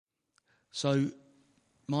So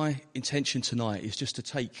my intention tonight is just to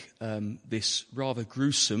take this rather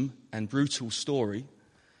gruesome and brutal story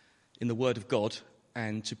in the Word of God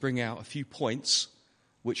and to bring out a few points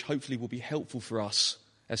which hopefully will be helpful for us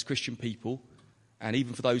as Christian people and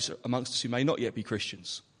even for those amongst us who may not yet be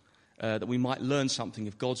Christians, that we might learn something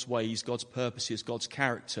of God's ways, God's purposes, God's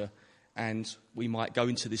character, and we might go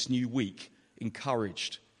into this new week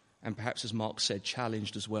encouraged and perhaps, as Mark said,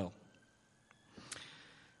 challenged as well.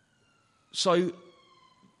 So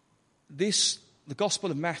the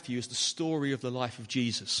Gospel of Matthew is the story of the life of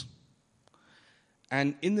Jesus.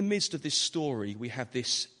 And in the midst of this story, we have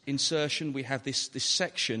this insertion, we have this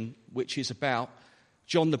section which is about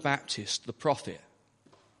John the Baptist, the prophet.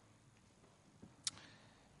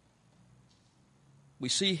 We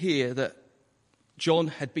see here that John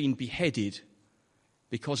had been beheaded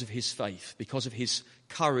because of his faith, because of his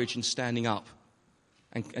courage in standing up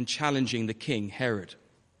and challenging the king, Herod.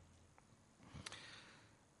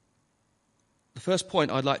 The first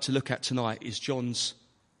point I'd like to look at tonight is John's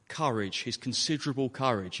courage, his considerable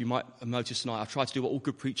courage. You might have noticed tonight I've tried to do what all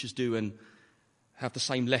good preachers do and have the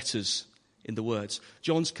same letters in the words.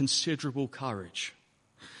 John's considerable courage.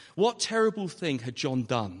 What terrible thing had John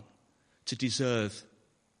done to deserve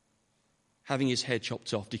having his head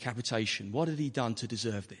chopped off, decapitation? What had he done to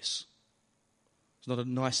deserve this? It's not a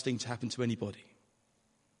nice thing to happen to anybody.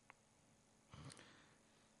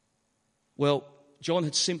 Well, John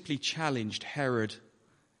had simply challenged Herod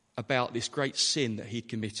about this great sin that he'd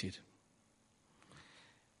committed.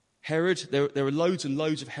 Herod, there are loads and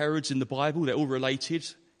loads of Herods in the Bible. They're all related.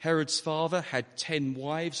 Herod's father had 10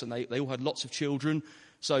 wives and they all had lots of children.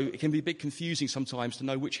 So it can be a bit confusing sometimes to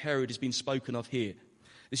know which Herod is being spoken of here.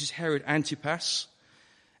 This is Herod Antipas.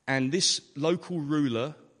 And this local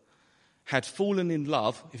ruler had fallen in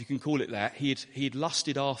love, if you can call it that. He had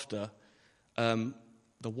lusted after the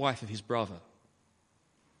wife of his brother.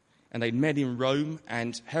 And they'd met in Rome,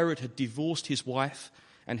 and Herod had divorced his wife,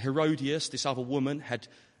 and Herodias, this other woman, had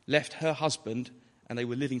left her husband, and they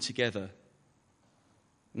were living together.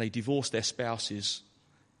 And they divorced their spouses,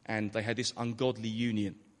 and they had this ungodly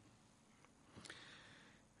union.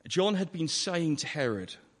 John had been saying to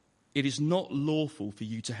Herod, "It is not lawful for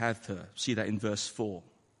you to have her." See that in verse 4.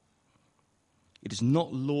 It is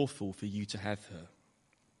not lawful for you to have her.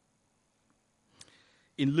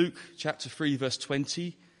 In Luke chapter 3, verse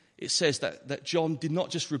 20, it says that John did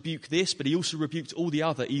not just rebuke this, but he also rebuked all the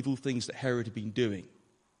other evil things that Herod had been doing.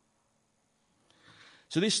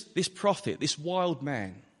 So this prophet, this wild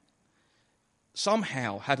man,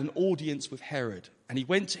 somehow had an audience with Herod. And he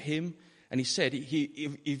went to him and he said, he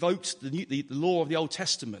evoked the law of the Old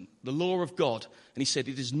Testament, the law of God. And he said,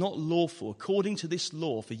 "It is not lawful according to this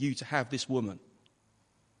law for you to have this woman."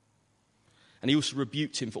 And he also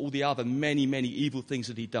rebuked him for all the other many, many evil things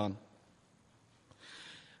that he'd done.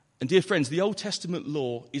 And dear friends, the Old Testament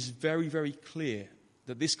law is very, very clear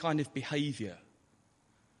that this kind of behavior,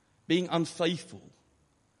 being unfaithful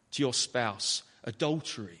to your spouse,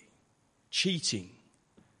 adultery, cheating,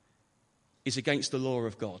 is against the law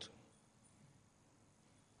of God.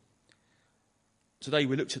 Today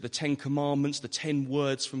we looked at the 10 commandments, the 10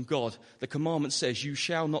 words from God. The commandment says, "You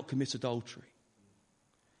shall not commit adultery."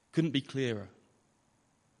 Couldn't be clearer.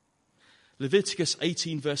 Leviticus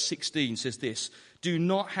 18 verse 16 says this, "Do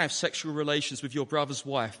not have sexual relations with your brother's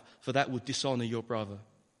wife, for that would dishonor your brother."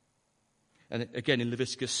 And again in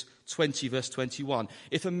Leviticus 20 verse 21,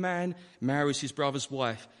 "If a man marries his brother's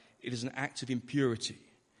wife, it is an act of impurity.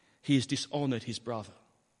 He has dishonored his brother."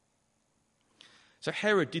 So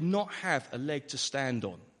Herod did not have a leg to stand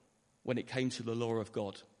on when it came to the law of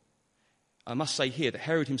God. I must say here that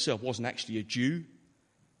Herod himself wasn't actually a Jew,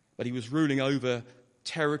 but he was ruling over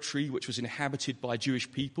territory which was inhabited by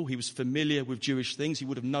Jewish people. He was familiar with Jewish things. He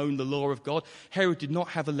would have known the law of God. Herod did not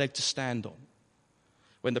have a leg to stand on.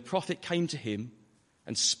 When the prophet came to him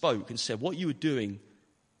and spoke and said, "What you were doing,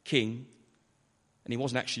 king," and he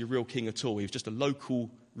wasn't actually a real king at all, he was just a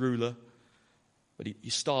local ruler, but he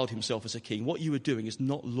styled himself as a king. "What you are doing is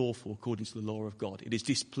not lawful according to the law of God. It is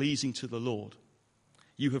displeasing to the Lord.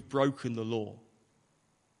 You have broken the law."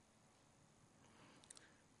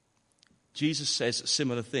 Jesus says a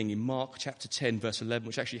similar thing in Mark chapter 10, verse 11,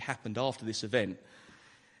 which actually happened after this event.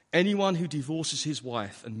 "Anyone who divorces his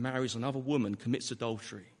wife and marries another woman commits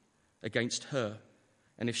adultery against her.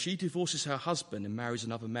 And if she divorces her husband and marries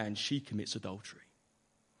another man, she commits adultery."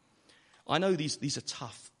 I know these are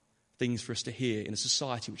tough things for us to hear in a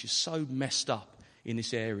society which is so messed up in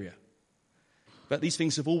this area. But these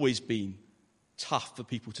things have always been tough for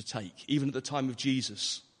people to take, even at the time of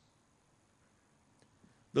Jesus.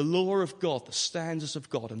 The law of God, the standards of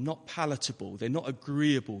God are not palatable. They're not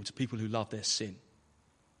agreeable to people who love their sin.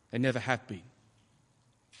 They never have been.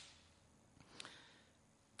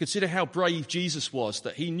 Consider how brave Jesus was,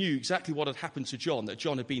 that he knew exactly what had happened to John, that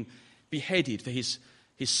John had been beheaded for his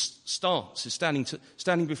stance, his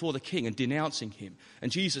standing before the king and denouncing him.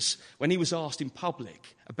 And Jesus, when he was asked in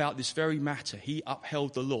public about this very matter, he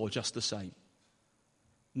upheld the law just the same,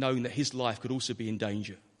 knowing that his life could also be in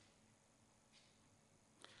danger.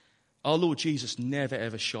 Our Lord Jesus never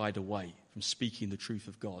ever shied away from speaking the truth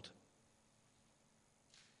of God.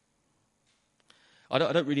 I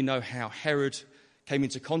don't really know how Herod came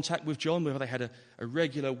into contact with John, whether they had a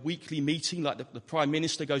regular weekly meeting like the Prime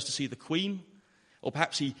Minister goes to see the Queen, or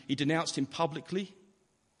perhaps he denounced him publicly,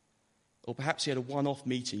 or perhaps he had a one-off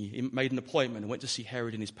meeting. He made an appointment and went to see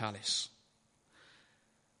Herod in his palace.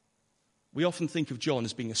 We often think of John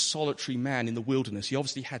as being a solitary man in the wilderness. He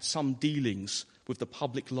obviously had some dealings with the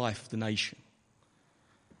public life of the nation.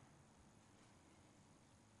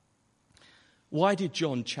 Why did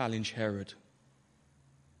John challenge Herod?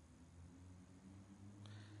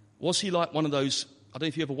 Was he like one of those, I don't know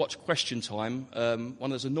if you ever watch Question Time, one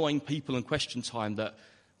of those annoying people in Question Time that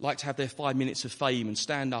like to have their 5 minutes of fame and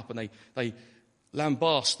stand up and they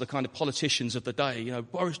lambast the kind of politicians of the day,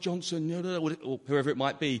 Boris Johnson, or whoever it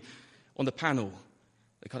might be, on the panel.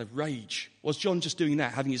 They kind of rage. Was John just doing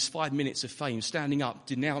that, having his 5 minutes of fame, standing up,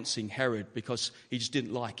 denouncing Herod because he just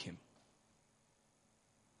didn't like him?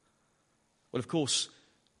 Well, of course,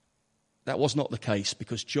 that was not the case,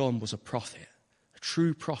 because John was a prophet.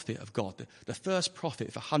 True prophet of God, the first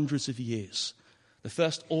prophet for hundreds of years, the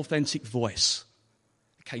first authentic voice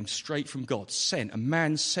that came straight from God, a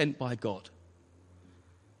man sent by God.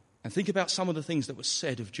 And think about some of the things that were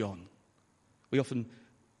said of John. We often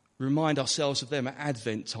remind ourselves of them at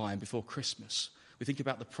Advent time before Christmas. We think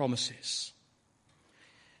about the promises.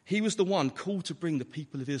 He was the one called to bring the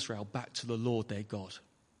people of Israel back to the Lord their God.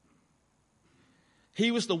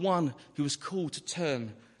 He was the one who was called to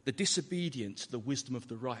turn the disobedient to the wisdom of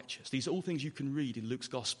the righteous. These are all things you can read in Luke's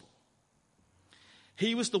Gospel.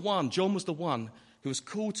 John was the one who was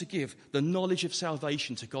called to give the knowledge of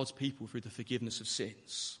salvation to God's people through the forgiveness of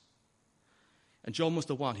sins. And John was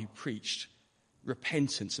the one who preached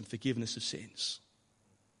repentance and forgiveness of sins.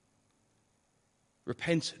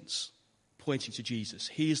 Repentance, pointing to Jesus.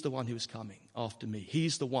 He is the one who is coming after me. He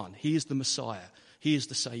is the one. He is the Messiah. He is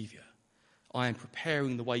the Saviour. I am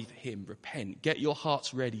preparing the way for him. Repent. Get your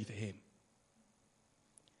hearts ready for him.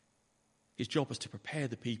 His job was to prepare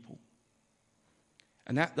the people.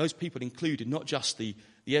 And those people included not just the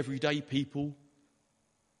everyday people,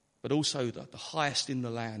 but also the highest in the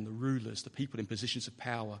land, the rulers, the people in positions of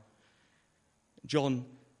power. John,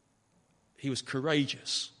 he was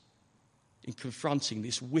courageous in confronting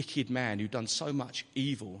this wicked man who'd done so much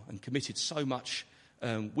evil and committed so much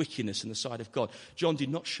wickedness in the sight of God. John did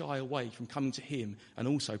not shy away from coming to him and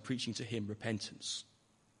also preaching to him repentance.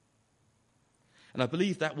 And I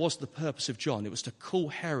believe that was the purpose of John. It was to call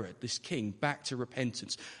Herod, this king, back to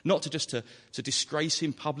repentance. Not to disgrace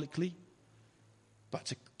him publicly, but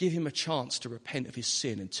to give him a chance to repent of his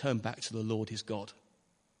sin and turn back to the Lord his God.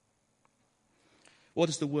 What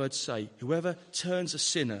does the word say? Whoever turns a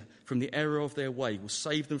sinner from the error of their way will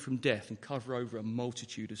save them from death and cover over a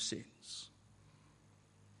multitude of sins.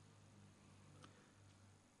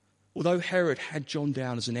 Although Herod had John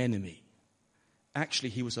down as an enemy, actually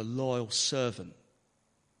he was a loyal servant,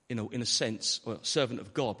 in a sense, a servant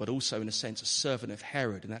of God, but also in a sense a servant of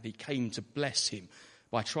Herod, in that he came to bless him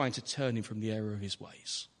by trying to turn him from the error of his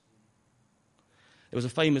ways. There was a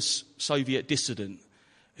famous Soviet dissident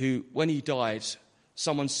who, when he died,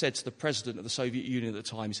 someone said to the president of the Soviet Union at the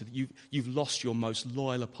time, he said, you've lost your most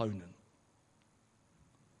loyal opponent.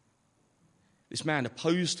 This man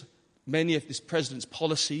opposed many of this president's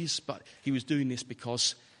policies, but he was doing this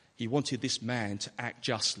because he wanted this man to act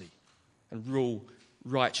justly and rule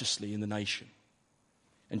righteously in the nation.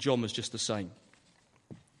 And John was just the same.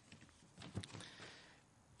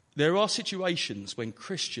 There are situations when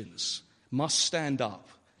Christians must stand up,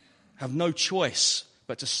 have no choice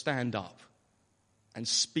but to stand up and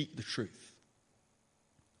speak the truth.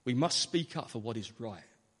 We must speak up for what is right.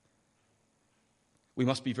 We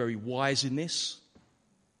must be very wise in this.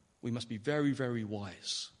 We must be very, very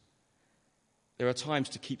wise. There are times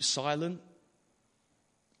to keep silent.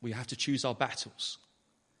 We have to choose our battles.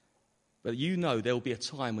 But there will be a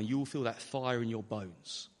time when you will feel that fire in your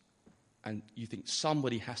bones and you think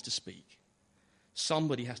somebody has to speak.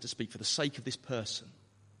 Somebody has to speak for the sake of this person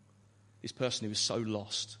who is so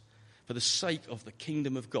lost. For the sake of the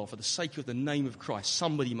kingdom of God, for the sake of the name of Christ,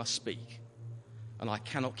 somebody must speak. and I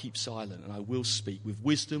cannot keep silent, and I will speak with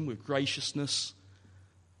wisdom, with graciousness,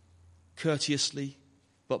 courteously,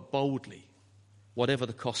 but boldly, whatever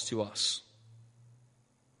the cost to us.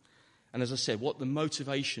 And as I said, what the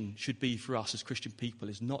motivation should be for us as Christian people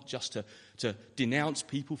is not just to denounce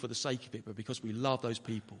people for the sake of it, but because we love those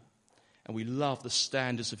people and we love the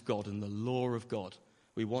standards of God and the law of God.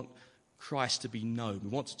 We want Christ to be known. We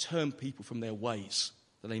want to turn people from their ways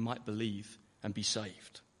that they might believe and be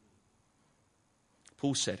saved.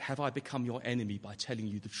 Paul said, "Have I become your enemy by telling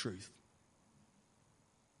you the truth?"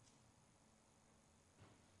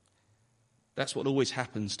 That's what always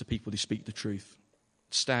happens to people who speak the truth.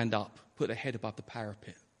 Stand up, put their head above the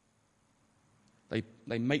parapet.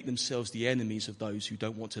 They make themselves the enemies of those who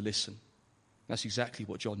don't want to listen. That's exactly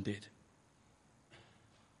what John did.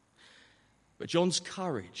 But John's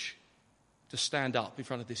courage to stand up in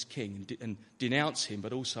front of this king and denounce him,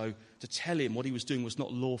 but also to tell him what he was doing was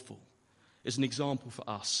not lawful, is an example for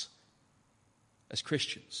us as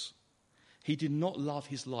Christians. He did not love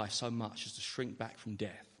his life so much as to shrink back from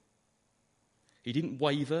death. He didn't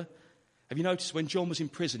waver. Have you noticed when John was in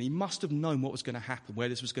prison, he must have known what was going to happen, where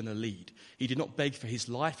this was going to lead. He did not beg for his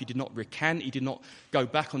life. He did not recant. He did not go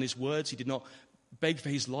back on his words. He did not beg for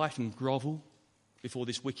his life and grovel before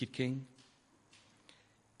this wicked king.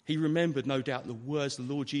 He remembered, no doubt, the words the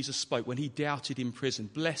Lord Jesus spoke when he doubted in prison.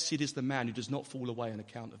 "Blessed is the man who does not fall away on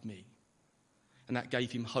account of me." And that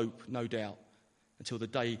gave him hope, no doubt, until the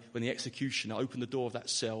day when the executioner opened the door of that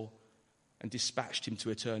cell and dispatched him to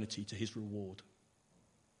eternity, to his reward.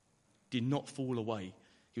 Did not fall away.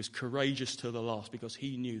 He was courageous to the last because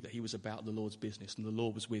he knew that he was about the Lord's business and the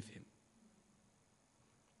Lord was with him.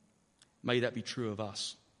 May that be true of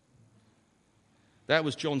us. That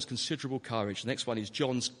was John's considerable courage. The next one is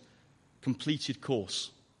John's completed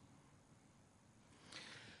course.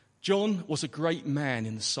 John was a great man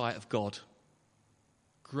in the sight of God.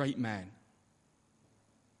 Great man.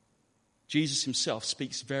 Jesus himself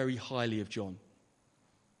speaks very highly of John.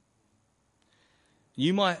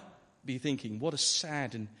 You might be thinking, what a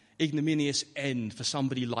sad and ignominious end for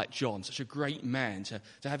somebody like John, such a great man, to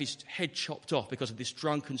have his head chopped off because of this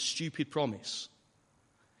drunken, stupid promise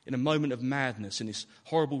in a moment of madness in this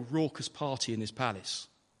horrible, raucous party in his palace.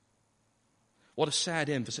 What a sad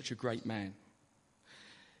end for such a great man.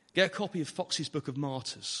 Get a copy of Fox's Book of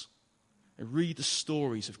Martyrs and read the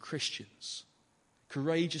stories of Christians,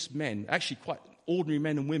 courageous men, actually quite ordinary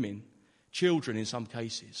men and women, children in some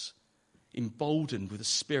cases, emboldened with the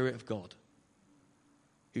Spirit of God,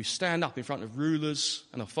 who stand up in front of rulers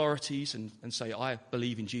and authorities and say, "I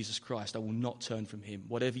believe in Jesus Christ. I will not turn from him.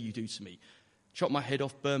 Whatever you do to me, chop my head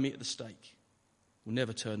off, burn me at the stake. I will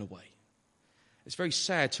never turn away." It's very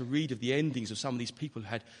sad to read of the endings of some of these people who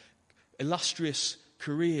had illustrious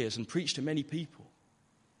careers and preached to many people.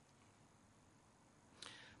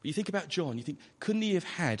 But you think about John, you think, couldn't he have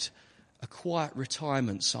had a quiet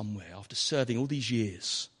retirement somewhere after serving all these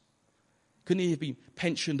years? Couldn't he have been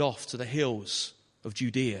pensioned off to the hills of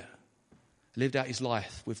Judea, lived out his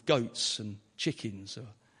life with goats and chickens?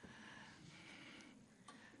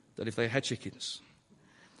 That if they had chickens.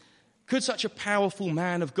 Could such a powerful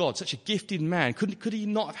man of God, such a gifted man, could he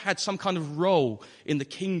not have had some kind of role in the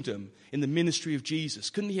kingdom, in the ministry of Jesus?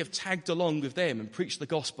 Couldn't he have tagged along with them and preached the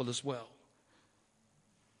gospel as well?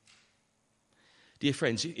 Dear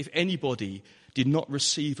friends, if anybody did not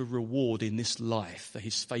receive a reward in this life for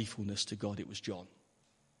his faithfulness to God, it was John.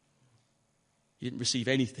 He didn't receive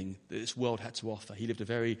anything that this world had to offer. He lived a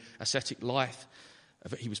very ascetic life.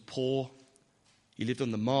 He was poor. He lived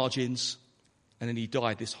on the margins. And then he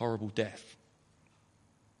died this horrible death.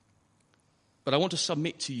 But I want to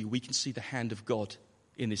submit to you, we can see the hand of God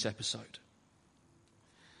in this episode.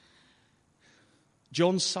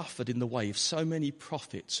 John suffered in the way of so many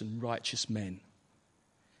prophets and righteous men.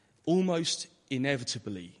 Almost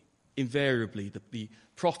inevitably, invariably, the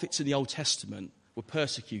prophets in the Old Testament were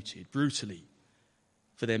persecuted brutally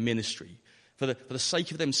for their ministry. For the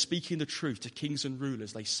sake of them speaking the truth to kings and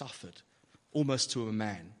rulers, they suffered almost to a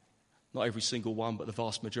man. Not every single one, but the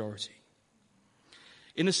vast majority.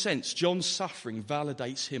 In a sense, John's suffering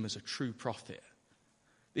validates him as a true prophet.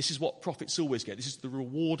 This is what prophets always get. This is the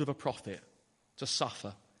reward of a prophet, to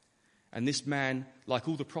suffer. And this man, like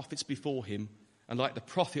all the prophets before him, and like the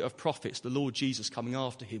prophet of prophets, the Lord Jesus coming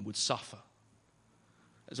after him, would suffer.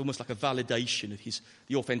 It's almost like a validation of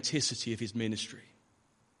the authenticity of his ministry.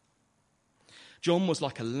 John was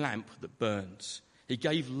like a lamp that burns. He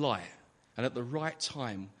gave light, and at the right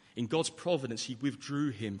time, in God's providence, he withdrew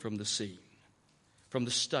him from the scene, from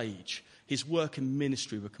the stage. His work and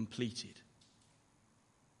ministry were completed.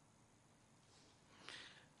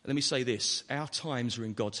 Let me say this, our times are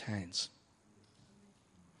in God's hands.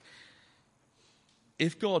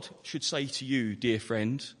 If God should say to you, dear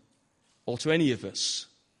friend, or to any of us,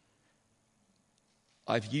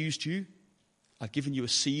 I've used you, I've given you a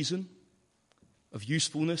season of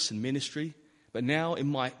usefulness and ministry, but now in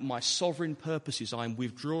my sovereign purposes I'm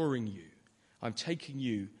withdrawing you, I'm taking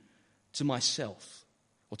you to myself,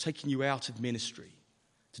 or taking you out of ministry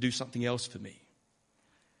to do something else for me.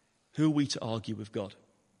 Who are we to argue with God?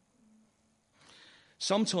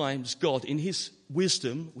 Sometimes God, in his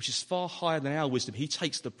wisdom, which is far higher than our wisdom, he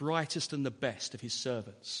takes the brightest and the best of his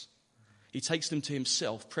servants. He takes them to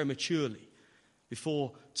himself prematurely,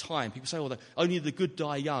 before time. People say, oh, only the good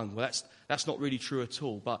die young. Well, that's not really true at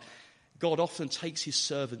all. But God often takes his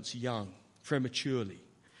servants young, prematurely.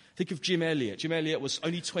 Think of Jim Elliot. Jim Elliot was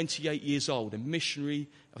only 28 years old, a missionary.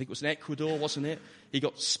 I think it was in Ecuador, wasn't it? He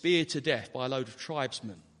got speared to death by a load of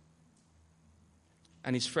tribesmen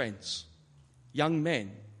and his friends. Young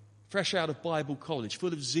men, fresh out of Bible college,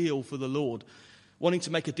 full of zeal for the Lord, wanting to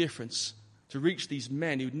make a difference, to reach these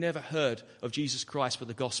men who'd never heard of Jesus Christ for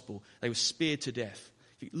the gospel. They were speared to death.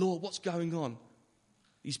 You think, Lord, what's going on?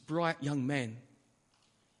 These bright young men,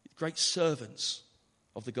 great servants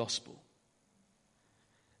of the gospel.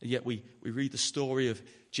 And yet we read the story of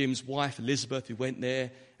Jim's wife, Elizabeth, who went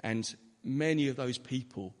there, and many of those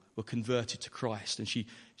people were converted to Christ. And she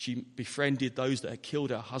befriended those that had killed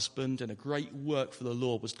her husband, and a great work for the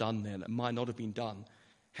Lord was done there that might not have been done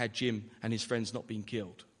had Jim and his friends not been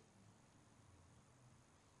killed.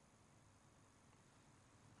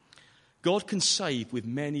 God can save with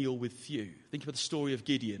many or with few. Think about the story of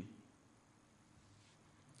Gideon.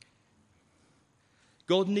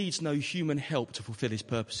 God needs no human help to fulfill his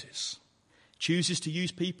purposes. Chooses to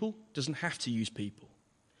use people, doesn't have to use people.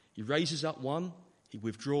 He raises up one, he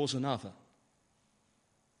withdraws another.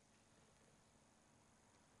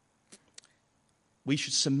 We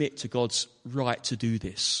should submit to God's right to do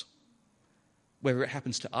this. Whether it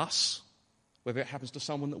happens to us, whether it happens to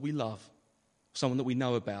someone that we love, someone that we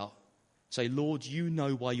know about. Say, Lord, you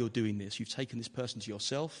know why you're doing this. You've taken this person to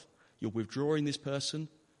yourself. You're withdrawing this person.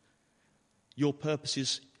 Your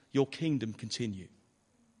purposes, your kingdom continue.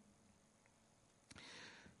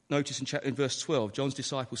 Notice in verse 12, John's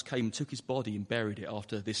disciples came and took his body and buried it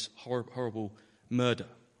after this horrible murder.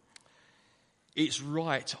 It's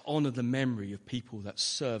right to honour the memory of people that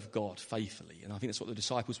serve God faithfully. And I think that's what the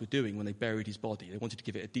disciples were doing when they buried his body. They wanted to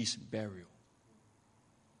give it a decent burial.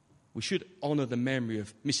 We should honour the memory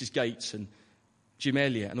of Mrs. Gates and Jim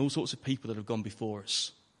Elliot and all sorts of people that have gone before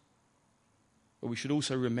us. But we should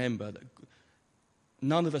also remember that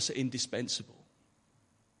none of us are indispensable.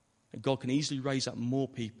 And God can easily raise up more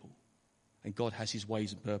people. And God has his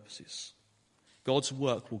ways and purposes. God's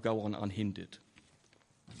work will go on unhindered.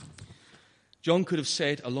 John could have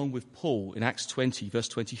said, along with Paul in Acts 20, verse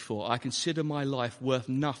 24, I consider my life worth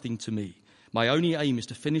nothing to me. My only aim is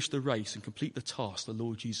to finish the race and complete the task the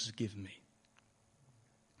Lord Jesus has given me.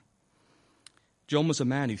 John was a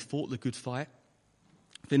man who fought the good fight,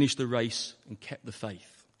 finished the race, and kept the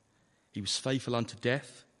faith. He was faithful unto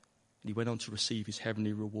death, and he went on to receive his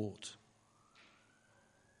heavenly reward.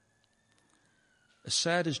 As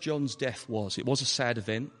sad as John's death was, it was a sad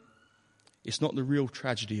event. It's not the real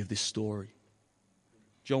tragedy of this story.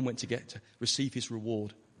 John went to get to receive his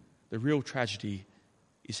reward. The real tragedy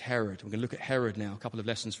is Herod. We're going to look at Herod now, a couple of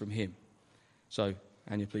lessons from him. So,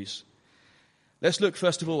 Anya, please. Let's look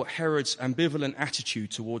first of all at Herod's ambivalent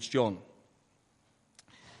attitude towards John.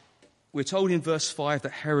 We're told in verse 5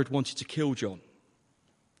 that Herod wanted to kill John,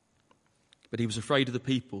 but he was afraid of the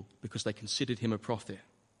people because they considered him a prophet.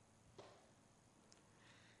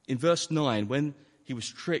 In verse 9, when he was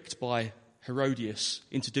tricked by Herodias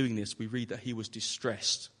into doing this, we read that he was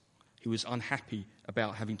distressed. He was unhappy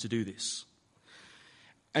about having to do this.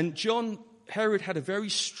 And Herod had a very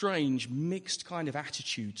strange, mixed kind of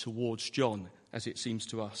attitude towards John, as it seems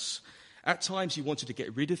to us. At times he wanted to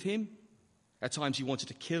get rid of him. At times he wanted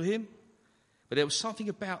to kill him. But there was something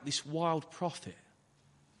about this wild prophet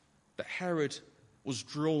that Herod was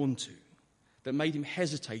drawn to that made him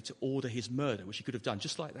hesitate to order his murder, which he could have done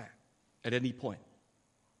just like that at any point.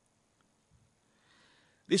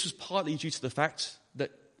 This was partly due to the fact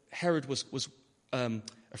that Herod was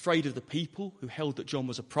afraid of the people who held that John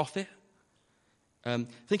was a prophet.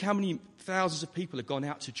 Think how many thousands of people had gone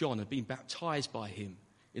out to John and been baptized by him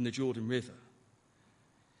in the Jordan River.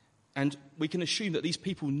 And we can assume that these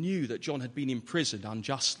people knew that John had been imprisoned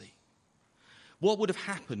unjustly. What would have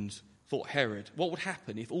happened, thought Herod, what would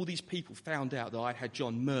happen if all these people found out that I had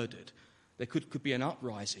John murdered? There could be an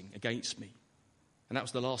uprising against me. And that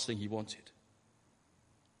was the last thing he wanted.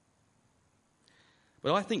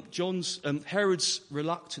 But I think Herod's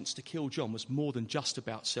reluctance to kill John was more than just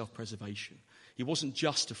about self-preservation. He wasn't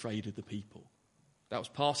just afraid of the people. That was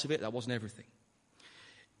part of it, that wasn't everything.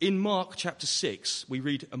 In Mark chapter 6, we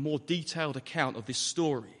read a more detailed account of this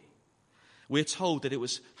story. We're told that it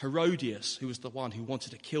was Herodias who was the one who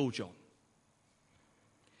wanted to kill John.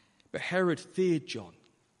 But Herod feared John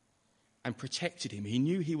and protected him. He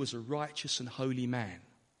knew he was a righteous and holy man.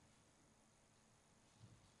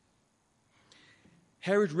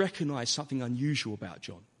 Herod recognized something unusual about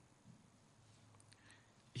John.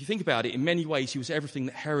 If you think about it, in many ways he was everything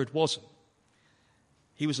that Herod wasn't.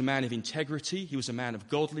 He was a man of integrity. He was a man of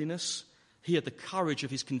godliness. He had the courage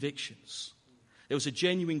of his convictions. There was a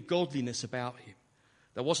genuine godliness about him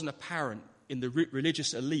that wasn't apparent in the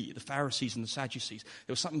religious elite, the Pharisees and the Sadducees.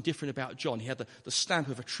 There was something different about John. He had the stamp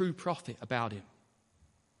of a true prophet about him.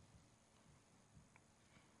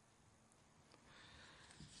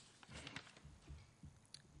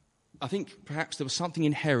 I think perhaps there was something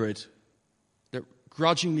in Herod that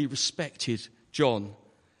grudgingly respected John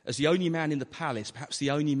as the only man in the palace, perhaps the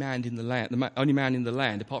only man in the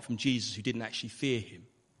land, apart from Jesus, who didn't actually fear him.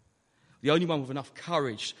 The only one with enough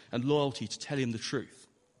courage and loyalty to tell him the truth.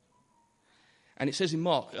 And it says in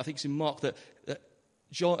Mark, I think it's in Mark, that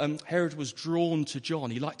Herod was drawn to John.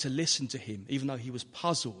 He liked to listen to him, even though he was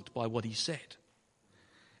puzzled by what he said.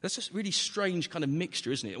 That's a really strange kind of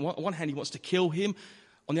mixture, isn't it? On one hand, he wants to kill him.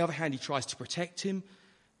 On the other hand, he tries to protect him.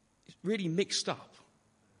 It's really mixed up.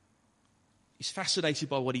 He's fascinated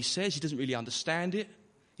by what he says. He doesn't really understand it.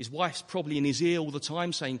 His wife's probably in his ear all the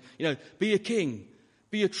time saying, be a king,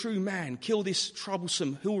 be a true man, kill this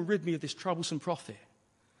troublesome, who will rid me of this troublesome prophet?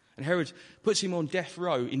 And Herod puts him on death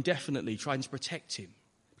row indefinitely, trying to protect him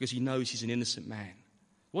because he knows he's an innocent man.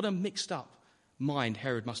 What a mixed up mind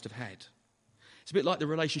Herod must have had. It's a bit like the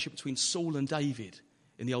relationship between Saul and David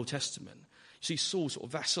in the Old Testament. You see Saul sort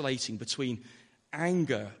of vacillating between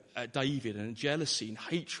anger at David and jealousy and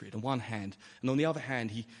hatred on one hand, and on the other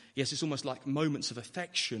hand he has this almost like moments of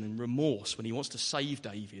affection and remorse when he wants to save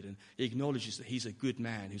David, and he acknowledges that he's a good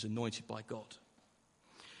man who's anointed by God.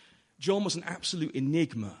 John was an absolute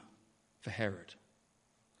enigma for Herod.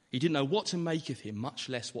 He didn't know what to make of him, much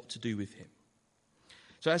less what to do with him.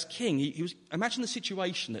 So as king, imagine the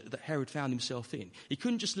situation that Herod found himself in. He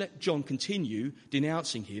couldn't just let John continue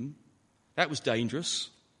denouncing him. That was dangerous.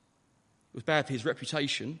 It was bad for his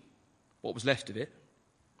reputation, what was left of it.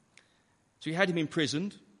 So he had him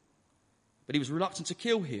imprisoned, but he was reluctant to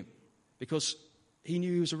kill him because he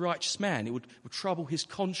knew he was a righteous man. It would trouble his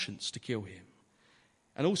conscience to kill him.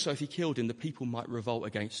 And also, if he killed him, the people might revolt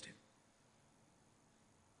against him.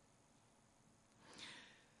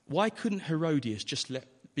 Why couldn't Herodias just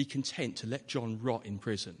be content to let John rot in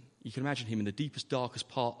prison? You can imagine him in the deepest, darkest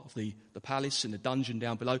part of the palace, in the dungeon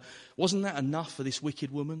down below. Wasn't that enough for this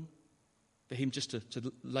wicked woman? For him just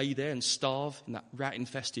to lay there and starve in that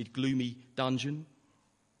rat-infested, gloomy dungeon?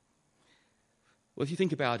 Well, if you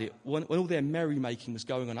think about it, when all their merrymaking was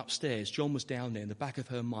going on upstairs, John was down there in the back of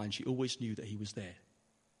her mind. She always knew that he was there.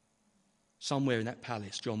 Somewhere in that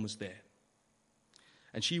palace, John was there.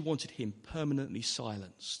 And she wanted him permanently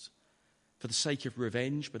silenced for the sake of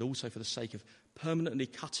revenge, but also for the sake of permanently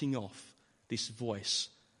cutting off this voice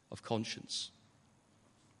of conscience.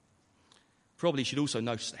 Probably she'd also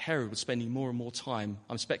noticed that Herod was spending more and more time,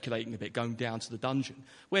 I'm speculating a bit, going down to the dungeon.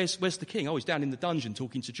 Where's the king? Oh, he's down in the dungeon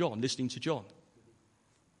talking to John, listening to John.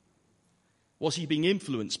 Was he being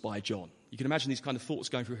influenced by John? You can imagine these kind of thoughts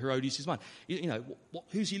going through Herodias' mind.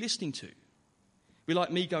 Who's he listening to? It'd be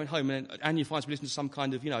like me going home and Anya finds me listening to some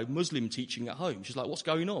kind of, Muslim teaching at home. She's like, what's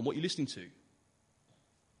going on? What are you listening to?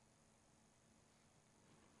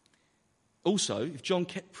 Also, if John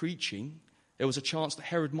kept preaching, there was a chance that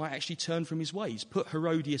Herod might actually turn from his ways, put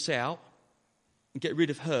Herodias out and get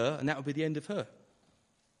rid of her, and that would be the end of her.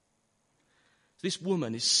 So this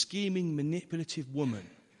woman, this scheming, manipulative woman,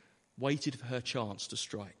 waited for her chance to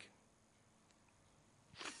strike.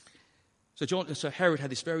 So Herod had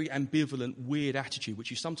this very ambivalent, weird attitude, which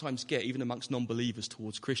you sometimes get even amongst non-believers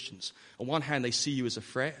towards Christians. On one hand, they see you as a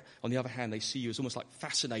threat. On the other hand, they see you as almost like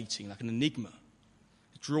fascinating, like an enigma,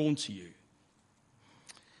 drawn to you.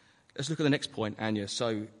 Let's look at the next point, Anya.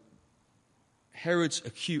 So, Herod's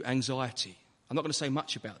acute anxiety. I'm not going to say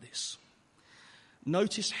much about this.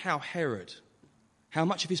 Notice how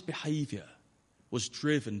much of his behaviour was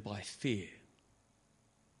driven by fear.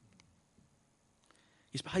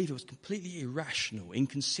 His behaviour was completely irrational,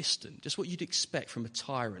 inconsistent, just what you'd expect from a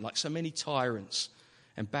tyrant, like so many tyrants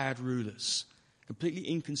and bad rulers. Completely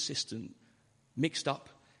inconsistent, mixed up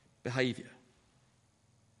behaviour.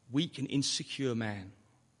 Weak and insecure man.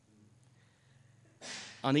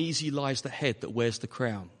 Uneasy lies the head that wears the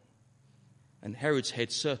crown. And Herod's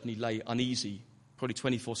head certainly lay uneasy, probably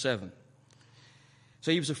 24/7.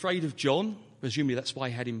 So he was afraid of John. Presumably that's why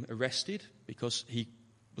he had him arrested, because he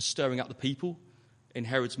was stirring up the people in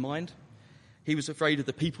Herod's mind. He was afraid of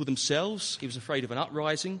the people themselves. He was afraid of an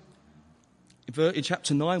uprising. In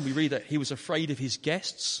chapter 9, we read that he was afraid of his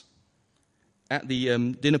guests at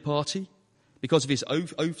the dinner party. Because of his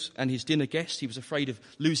oaths and his dinner guests, he was afraid of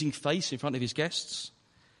losing face in front of his guests.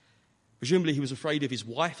 Presumably he was afraid of his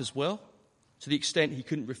wife as well, to the extent he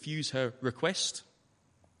couldn't refuse her request.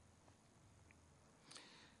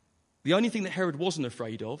 The only thing that Herod wasn't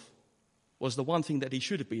afraid of was the one thing that he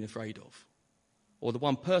should have been afraid of, or the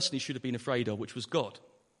one person he should have been afraid of, which was God.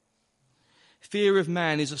 Fear of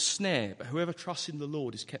man is a snare, but whoever trusts in the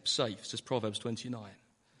Lord is kept safe, says Proverbs 29.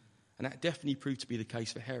 And that definitely proved to be the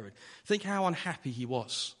case for Herod. Think how unhappy he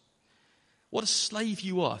was. What a slave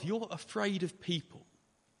you are. If you're afraid of people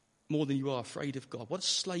more than you are afraid of God, what a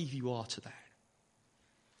slave you are to that.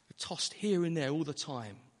 You're tossed here and there all the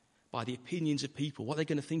time by the opinions of people. What are they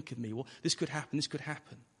going to think of me? Well, this could happen, this could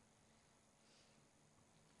happen.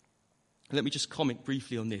 And let me just comment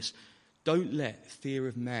briefly on this. Don't let fear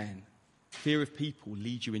of man, fear of people,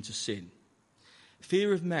 lead you into sin.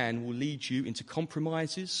 Fear of man will lead you into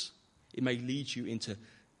compromises. It may lead you into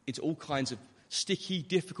all kinds of sticky,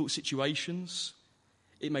 difficult situations.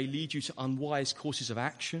 It may lead you to unwise courses of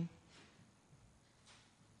action.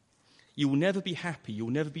 You will never be happy, you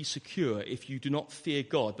will never be secure if you do not fear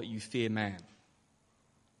God, but you fear man.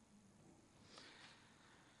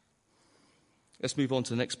 Let's move on to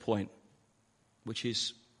the next point, which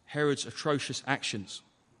is Herod's atrocious actions.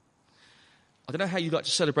 I don't know how you like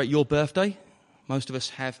to celebrate your birthday. Most of us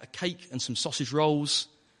have a cake and some sausage rolls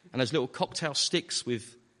and those little cocktail sticks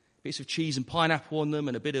with bits of cheese and pineapple on them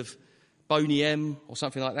and a bit of Boney M or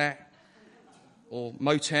something like that, or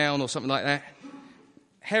Motown or something like that.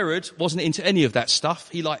 Herod wasn't into any of that stuff.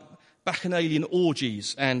 He liked bacchanalian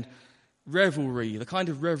orgies and revelry, the kind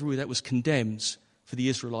of revelry that was condemned for the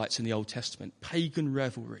Israelites in the Old Testament. Pagan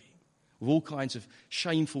revelry with all kinds of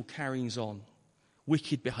shameful carryings on,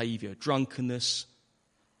 wicked behaviour, drunkenness,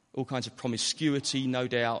 all kinds of promiscuity, no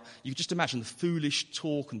doubt. You can just imagine the foolish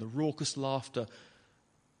talk and the raucous laughter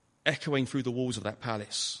echoing through the walls of that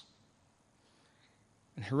palace.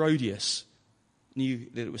 And Herodias knew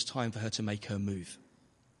that it was time for her to make her move.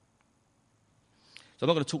 So I'm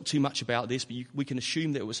not going to talk too much about this, but we can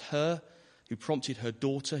assume that it was her who prompted her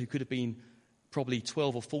daughter, who could have been probably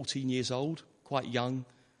 12 or 14 years old, quite young,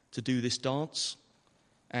 to do this dance.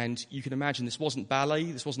 And you can imagine this wasn't ballet,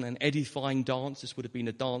 this wasn't an edifying dance, this would have been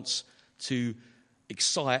a dance to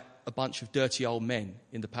excite a bunch of dirty old men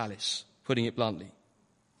in the palace, putting it bluntly.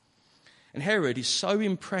 And Herod is so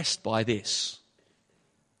impressed by this,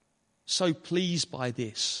 so pleased by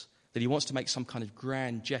this, that he wants to make some kind of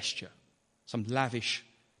grand gesture, some lavish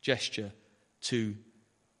gesture to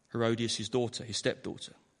Herodias, his daughter, his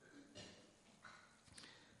stepdaughter.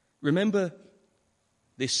 Remember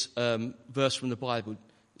this verse from the Bible.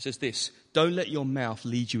 It says this: don't let your mouth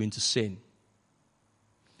lead you into sin.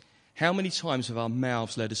 How many times have our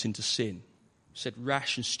mouths led us into sin? Said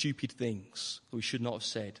rash and stupid things that we should not have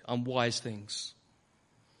said, unwise things.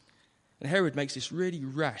 And Herod makes this really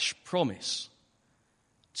rash promise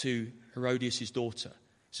to Herodias' daughter.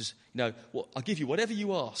 He says, I'll give you whatever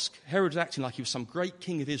you ask. Herod was acting like he was some great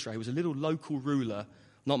king of Israel. He was a little local ruler,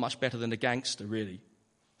 not much better than a gangster, really.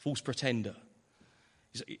 False pretender.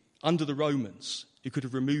 He's under the Romans, who could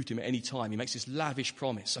have removed him at any time. He makes this lavish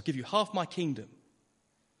promise. I'll give you half my kingdom.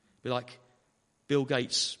 Be like Bill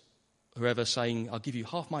Gates, whoever, saying, I'll give you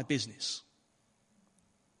half my business.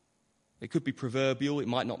 It could be proverbial. It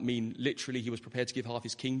might not mean literally he was prepared to give half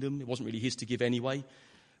his kingdom. It wasn't really his to give anyway.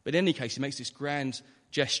 But in any case, he makes this grand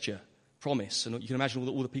gesture, promise. And you can imagine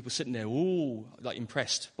all the people sitting there, all like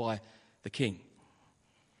impressed by the king.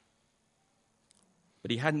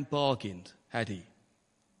 But he hadn't bargained, had he,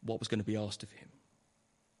 what was going to be asked of him.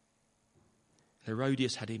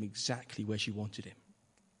 Herodias had him exactly where she wanted him.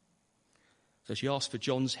 So she asked for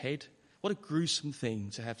John's head. What a gruesome thing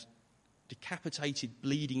to have decapitated,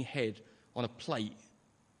 bleeding head on a plate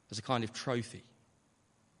as a kind of trophy.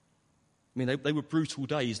 I mean, they were brutal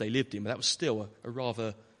days they lived in, but that was still a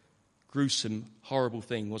rather gruesome, horrible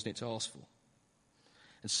thing, wasn't it, to ask for?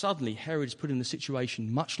 And suddenly, Herod is put in a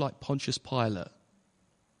situation much like Pontius Pilate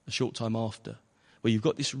a short time after, where you've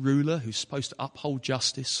got this ruler who's supposed to uphold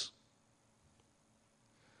justice,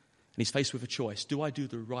 and he's faced with a choice. Do I do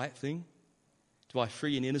the right thing? Do I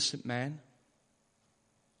free an innocent man?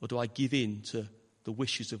 Or do I give in to the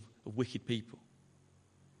wishes of wicked people?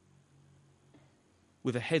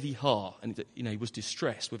 With a heavy heart, and he was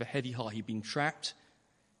distressed, with a heavy heart. He'd been trapped.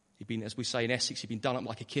 He'd been, as we say in Essex, he'd been done up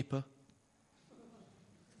like a kipper.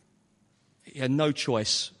 he had no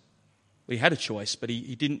choice. Well, he had a choice, but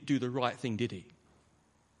he didn't do the right thing, did he?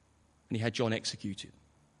 And he had John executed.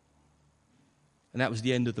 And that was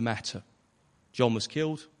the end of the matter. John was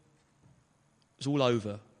killed. It was all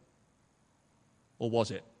over. Or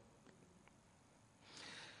was it?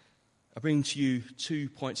 I bring to you 2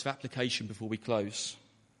 points of application before we close,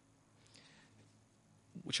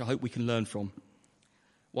 which I hope we can learn from.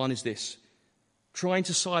 One is this: trying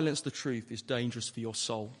to silence the truth is dangerous for your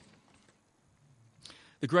soul.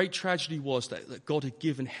 The great tragedy was that God had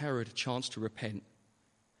given Herod a chance to repent.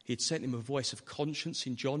 He had sent him a voice of conscience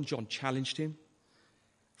in John. John challenged him.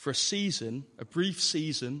 For a season, a brief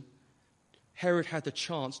season, Herod had the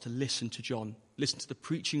chance to listen to John, listen to the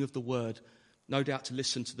preaching of the word, no doubt to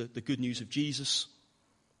listen to the good news of Jesus.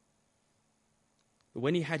 But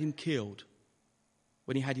when he had him killed,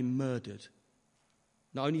 when he had him murdered,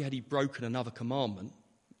 not only had he broken another commandment,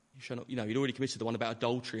 he'd already committed the one about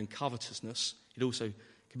adultery and covetousness, he'd also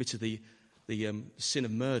committed the sin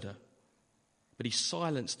of murder, but he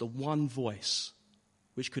silenced the one voice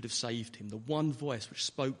which could have saved him, the one voice which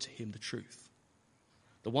spoke to him the truth,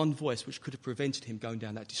 the one voice which could have prevented him going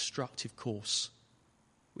down that destructive course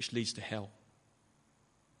which leads to hell.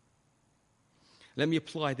 Let me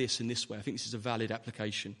apply this in this way. I think this is a valid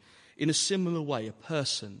application. In a similar way, a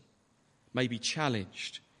person may be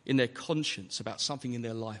challenged in their conscience about something in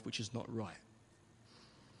their life which is not right.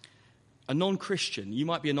 A non-Christian, you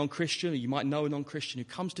might be a non-Christian, or you might know a non-Christian who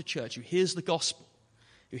comes to church, who hears the gospel,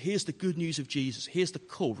 who hears the good news of Jesus, hears the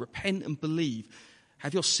call, repent and believe,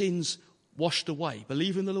 have your sins washed away,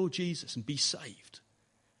 believe in the Lord Jesus and be saved.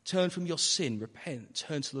 Turn from your sin, repent,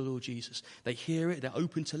 turn to the Lord Jesus. They hear it, they're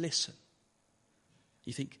open to listen.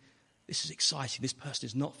 You think, this is exciting, this person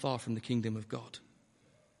is not far from the kingdom of God.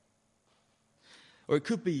 Or it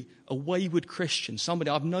could be a wayward Christian, somebody,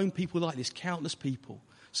 I've known people like this, countless people,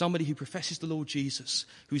 somebody who professes the Lord Jesus,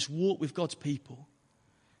 who's walked with God's people,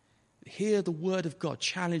 hear the word of God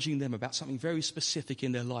challenging them about something very specific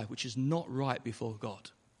in their life which is not right before God.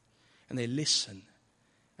 And they listen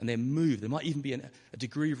and they're moved. There might even be a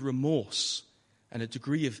degree of remorse and a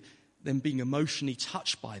degree of them being emotionally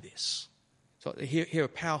touched by this. So they hear a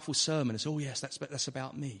powerful sermon and say, oh yes, that's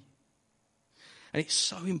about me. And it's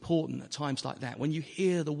so important at times like that, when you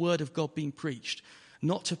hear the word of God being preached,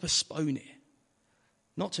 not to postpone it,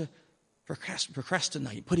 not to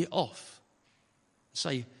procrastinate, put it off.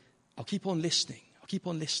 Say, I'll keep on listening,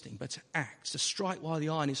 but to act, to strike while the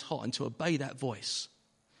iron is hot and to obey that voice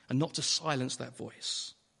and not to silence that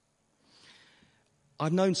voice.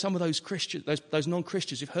 I've known some of those Christians, those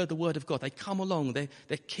non-Christians who've heard the word of God. They come along, they're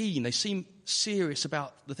keen, they seem serious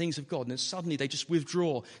about the things of God, and then suddenly they just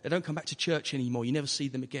withdraw. They don't come back to church anymore. You never see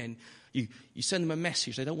them again. You send them a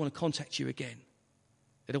message. They don't want to contact you again.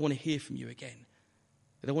 They don't want to hear from you again.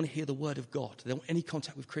 They don't want to hear the word of God. They don't want any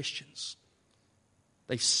contact with Christians.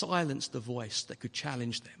 They've silenced the voice that could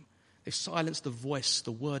challenge them. They've silenced the voice,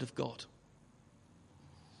 the word of God.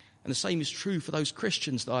 And the same is true for those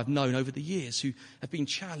Christians that I've known over the years who have been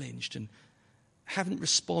challenged and haven't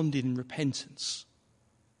responded in repentance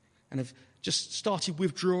and have just started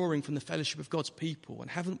withdrawing from the fellowship of God's people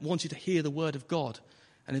and haven't wanted to hear the word of God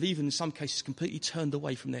and have even in some cases completely turned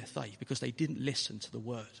away from their faith because they didn't listen to the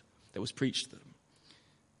word that was preached to them.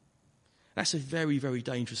 That's a very, very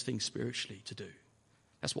dangerous thing spiritually to do.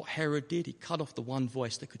 That's what Herod did. He cut off the one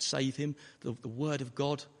voice that could save him, the word of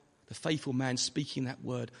God, the faithful man speaking that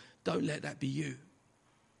word. Don't let that be you.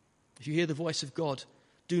 If you hear the voice of God,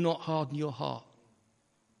 do not harden your heart.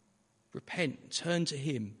 Repent, turn to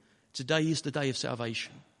him. Today is the day of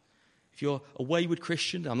salvation. If you're a wayward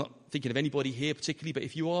Christian, I'm not thinking of anybody here particularly, but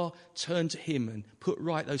if you are, turn to him and put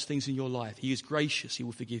right those things in your life. He is gracious, he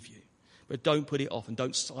will forgive you. But don't put it off and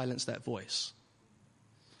don't silence that voice.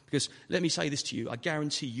 Because let me say this to you, I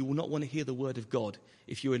guarantee you will not want to hear the word of God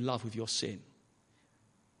if you're in love with your sin.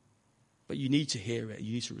 But you need to hear it.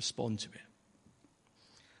 You need to respond to it.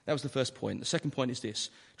 That was the first point. The second point is this: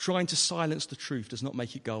 trying to silence the truth does not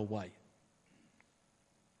make it go away.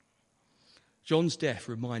 John's death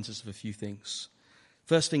reminds us of a few things.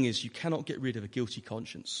 First thing is, you cannot get rid of a guilty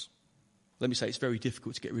conscience. Let me say, it's very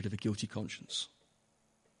difficult to get rid of a guilty conscience.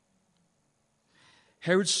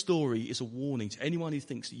 Herod's story is a warning to anyone who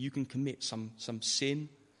thinks that you can commit some sin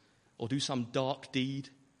or do some dark deed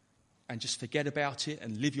and just forget about it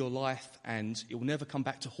and live your life and it will never come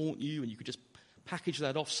back to haunt you and you could just package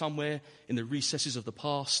that off somewhere in the recesses of the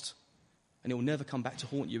past and it will never come back to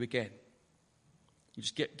haunt you again. You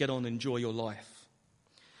just get on and enjoy your life.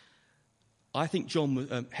 I think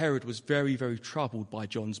Herod was very, very troubled by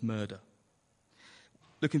John's murder.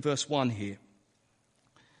 Look in verse 1 here.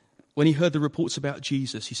 When he heard the reports about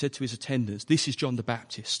Jesus, he said to his attendants, "This is John the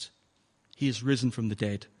Baptist. He is risen from the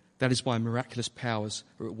dead. That is why miraculous powers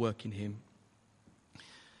are at work in him."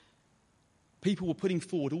 People were putting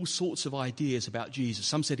forward all sorts of ideas about Jesus.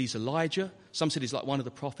 Some said he's Elijah. Some said he's like one of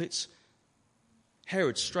the prophets.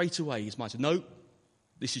 Herod, straight away, his mind said, "No,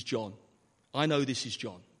 this is John. I know this is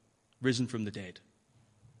John, risen from the dead."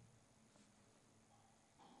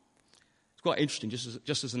 It's quite interesting,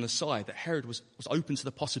 just as an aside, that Herod was open to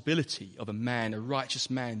the possibility of a righteous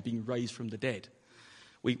man, being raised from the dead.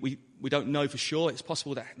 We don't know for sure. It's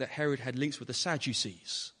possible that Herod had links with the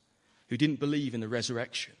Sadducees, who didn't believe in the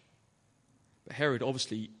resurrection. But Herod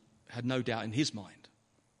obviously had no doubt in his mind.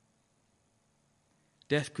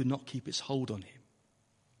 Death could not keep its hold on him.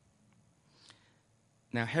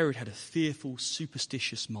 Now, Herod had a fearful,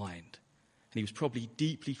 superstitious mind, and he was probably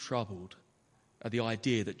deeply troubled at the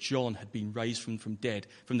idea that John had been raised from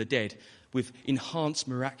the dead with enhanced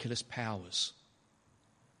miraculous powers.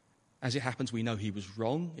 As it happens, we know he was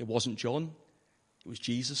wrong. It wasn't John. It was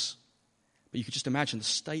Jesus. But you could just imagine the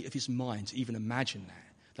state of his mind to even imagine that.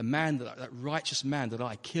 The man, that righteous man that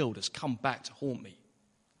I killed, has come back to haunt me.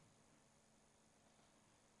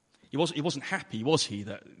 He wasn't happy, was he,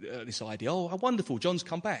 that this idea, oh, how wonderful, John's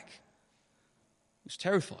come back. He was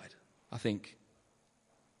terrified, I think.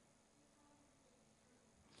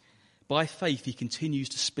 By faith, he continues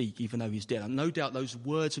to speak even though he's dead. And no doubt those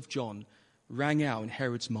words of John rang out in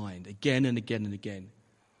Herod's mind again and again and again.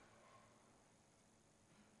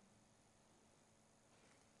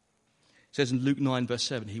 It says in Luke 9, verse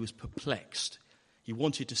 7, he was perplexed. He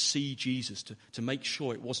wanted to see Jesus, to make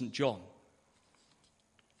sure it wasn't John.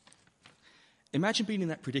 Imagine being in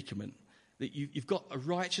that predicament, that you've got a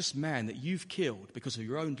righteous man that you've killed because of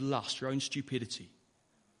your own lust, your own stupidity.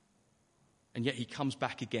 And yet he comes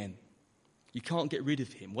back again. You can't get rid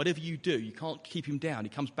of him. Whatever you do, you can't keep him down. He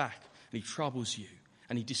comes back and he troubles you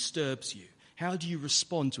and he disturbs you. How do you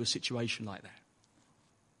respond to a situation like that?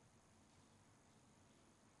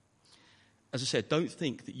 As I said, don't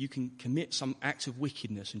think that you can commit some act of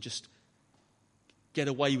wickedness and just get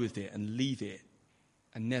away with it and leave it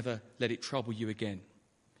and never let it trouble you again.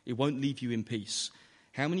 It won't leave you in peace.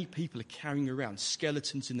 How many people are carrying around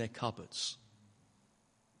skeletons in their cupboards?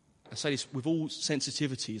 I say this with all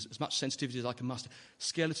sensitivity, as much sensitivity as I can muster.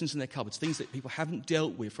 Skeletons in their cupboards, things that people haven't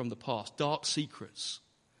dealt with from the past, dark secrets,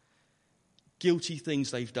 guilty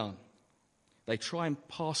things they've done. They try and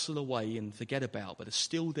parcel away and forget about, but are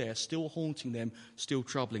still there, still haunting them, still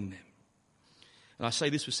troubling them. And I say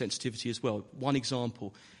this with sensitivity as well. One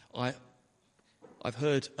example, I've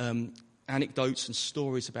heard anecdotes and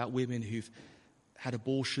stories about women who've had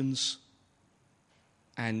abortions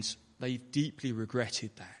and they've deeply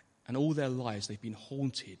regretted that. And all their lives they've been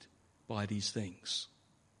haunted by these things.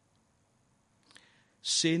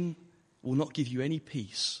 Sin will not give you any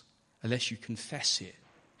peace unless you confess it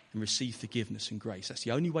and receive forgiveness and grace. That's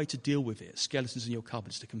the only way to deal with it, skeletons in your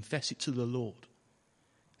cupboards, to confess it to the Lord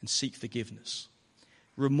and seek forgiveness.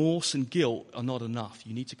 Remorse and guilt are not enough.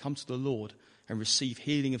 You need to come to the Lord and receive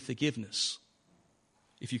healing and forgiveness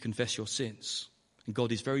if you confess your sins. And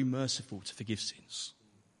God is very merciful to forgive sins.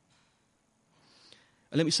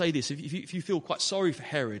 And let me say this, if you feel quite sorry for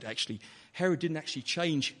Herod, actually, Herod didn't actually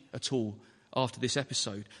change at all after this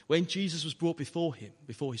episode. When Jesus was brought before him,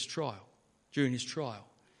 before his trial, during his trial,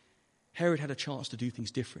 Herod had a chance to do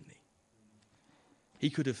things differently. He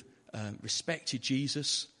could have respected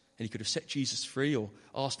Jesus, and he could have set Jesus free or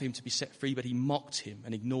asked for him to be set free, but he mocked him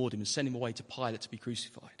and ignored him and sent him away to Pilate to be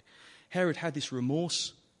crucified. Herod had this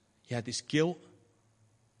remorse, he had this guilt,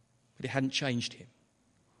 but it hadn't changed him.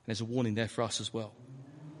 And there's a warning there for us as well.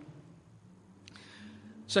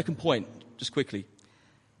 Second point, just quickly.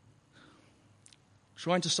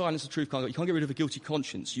 Trying to silence the truth, you can't get rid of a guilty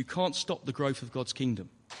conscience. You can't stop the growth of God's kingdom.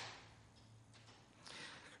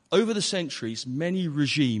 Over the centuries, many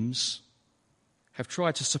regimes have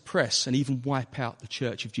tried to suppress and even wipe out the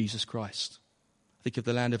Church of Jesus Christ. Think of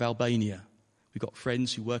the land of Albania. We've got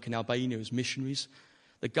friends who work in Albania as missionaries.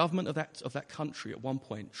 The government of that country at one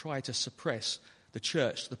point tried to suppress the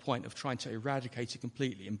church to the point of trying to eradicate it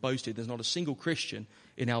completely and boasted there's not a single Christian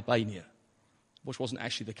in Albania, which wasn't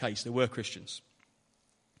actually the case. There were Christians.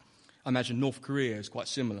 I imagine North Korea is quite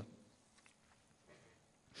similar.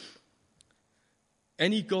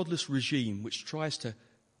 Any godless regime which tries to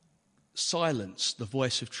silence the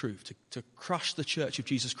voice of truth, to crush the Church of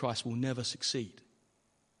Jesus Christ, will never succeed.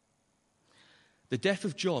 The death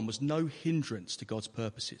of John was no hindrance to God's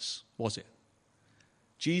purposes, was it?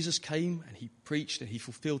 Jesus came and he preached and he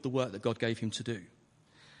fulfilled the work that God gave him to do.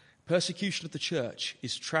 Persecution of the church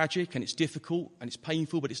is tragic and it's difficult and it's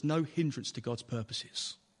painful, but it's no hindrance to God's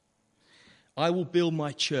purposes. I will build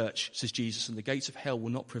my church, says Jesus, and the gates of hell will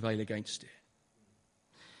not prevail against it.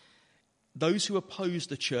 Those who oppose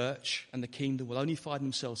the church and the kingdom will only find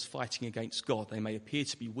themselves fighting against God. They may appear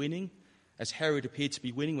to be winning, as Herod appeared to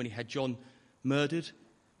be winning when he had John murdered,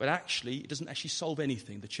 but actually, it doesn't actually solve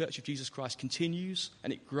anything. The church of Jesus Christ continues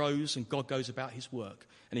and it grows, and God goes about his work,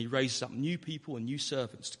 and he raises up new people and new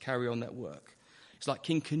servants to carry on that work. It's like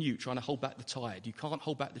King Canute trying to hold back the tide. You can't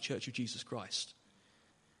hold back the church of Jesus Christ.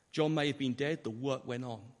 John may have been dead, the work went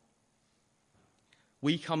on.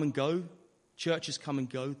 We come and go, churches come and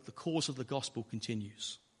go, the cause of the gospel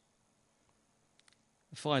continues.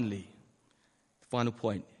 And finally, the final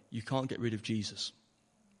point, you can't get rid of Jesus.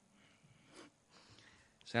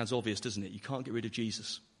 Sounds obvious, doesn't it? You can't get rid of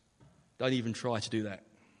Jesus. Don't even try to do that.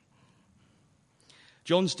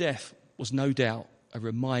 John's death was no doubt a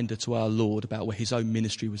reminder to our Lord about where his own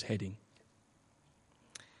ministry was heading.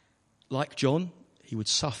 Like John, he would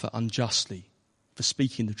suffer unjustly for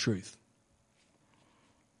speaking the truth.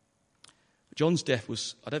 John's death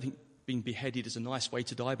was, I don't think being beheaded is a nice way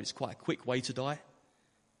to die, but it's quite a quick way to die.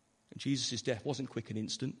 And Jesus' death wasn't quick and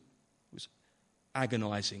instant. It was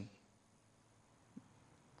agonizing,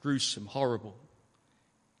 gruesome, horrible,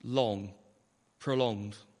 long,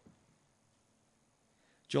 prolonged.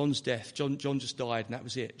 John's death, John just died and that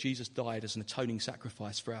was it. Jesus died as an atoning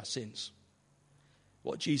sacrifice for our sins.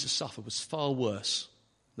 What Jesus suffered was far worse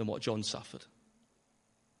than what John suffered.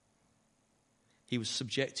 He was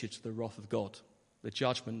subjected to the wrath of God. The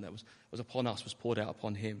judgment that was upon us was poured out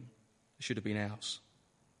upon him. It should have been ours.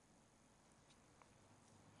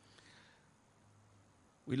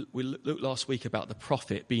 We looked last week about the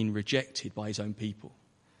prophet being rejected by his own people.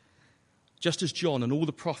 Just as John and all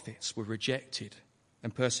the prophets were rejected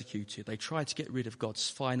and persecuted, they tried to get rid of God's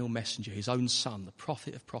final messenger, his own son, the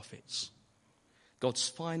prophet of prophets. God's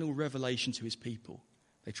final revelation to his people.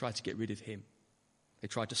 They tried to get rid of him. They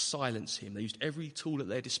tried to silence him. They used every tool at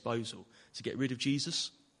their disposal to get rid of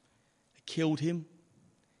Jesus. They killed him.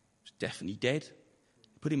 He was definitely dead.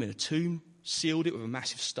 They put him in a tomb, sealed it with a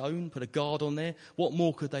massive stone, put a guard on there. What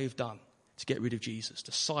more could they have done to get rid of Jesus,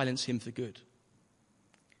 to silence him for good?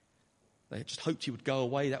 They just hoped he would go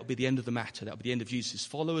away. That would be the end of the matter. That would be the end of Jesus'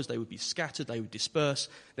 followers. They would be scattered. They would disperse.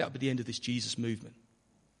 That would be the end of this Jesus movement.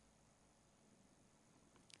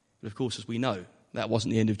 But of course, as we know, that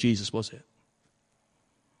wasn't the end of Jesus, was it?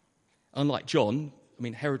 Unlike John,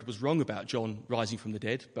 Herod was wrong about John rising from the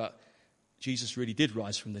dead, but Jesus really did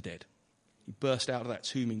rise from the dead. He burst out of that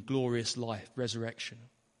tomb in glorious life, resurrection.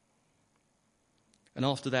 And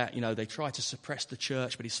after that, they tried to suppress the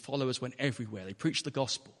church, but his followers went everywhere. They preached the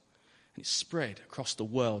gospel, and it spread across the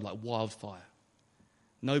world like wildfire.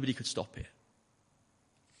 Nobody could stop it.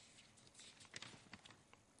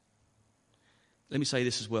 Let me say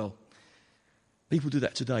this as well. People do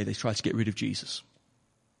that today. They try to get rid of Jesus.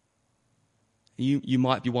 You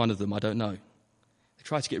might be one of them, I don't know. They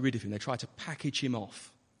try to get rid of him. They try to package him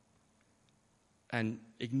off and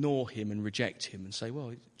ignore him and reject him and say,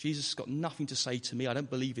 well, Jesus has got nothing to say to me. I don't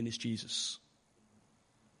believe in this Jesus.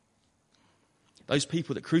 Those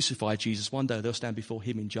people that crucified Jesus, one day they'll stand before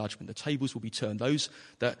him in judgment. The tables will be turned. Those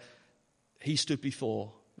that he stood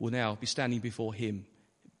before will now be standing before him,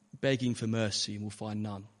 begging for mercy, and will find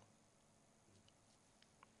none.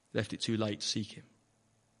 Left it too late to seek him.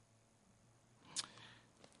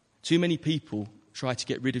 Too many people try to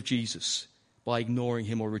get rid of Jesus by ignoring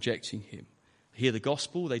him or rejecting him. They hear the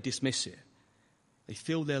gospel, they dismiss it. They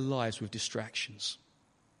fill their lives with distractions.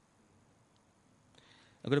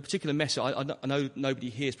 I've got a particular message. I know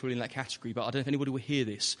nobody here is probably in that category, but I don't know if anybody will hear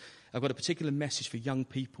this. I've got a particular message for young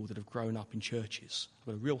people that have grown up in churches. I've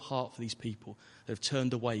got a real heart for these people that have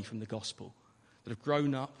turned away from the gospel, that have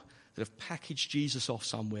grown up, that have packaged Jesus off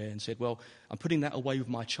somewhere and said, well, I'm putting that away with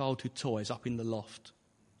my childhood toys up in the loft.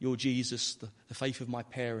 Your Jesus, the faith of my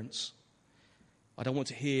parents. I don't want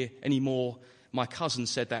to hear any more. My cousin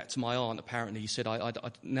said that to my aunt, apparently. He said,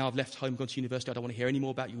 now I've left home, gone to university, I don't want to hear any more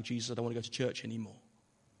about your Jesus. I don't want to go to church anymore.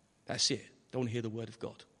 That's it. Don't want to hear the word of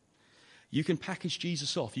God. You can package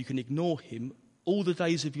Jesus off. You can ignore him all the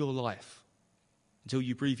days of your life until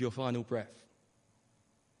you breathe your final breath.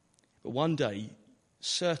 But one day,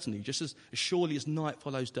 certainly, just as surely as night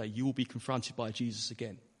follows day, you will be confronted by Jesus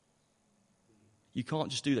again. You can't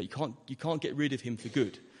just do that. You can't get rid of him for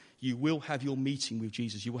good. You will have your meeting with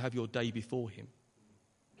Jesus. You will have your day before him.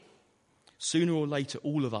 Sooner or later,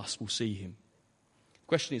 all of us will see him. The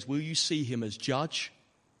question is, will you see him as judge?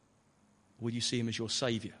 Or will you see him as your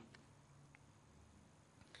saviour?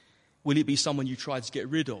 Will it be someone you try to get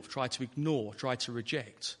rid of, try to ignore, try to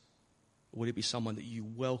reject? Or will it be someone that you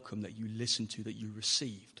welcome, that you listen to, that you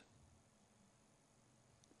received?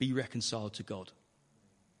 Be reconciled to God.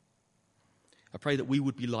 I pray that we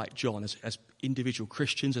would be like John as individual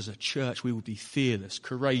Christians, as a church. We would be fearless,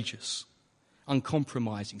 courageous,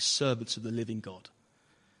 uncompromising servants of the living God.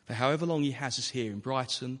 For however long he has us here in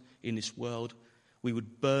Brighton, in this world, we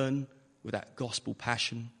would burn with that gospel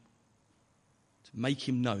passion to make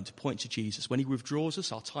him known, to point to Jesus. When he withdraws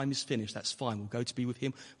us, our time is finished. That's fine. We'll go to be with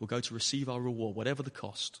him. We'll go to receive our reward, whatever the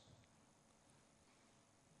cost.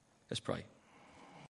 Let's pray.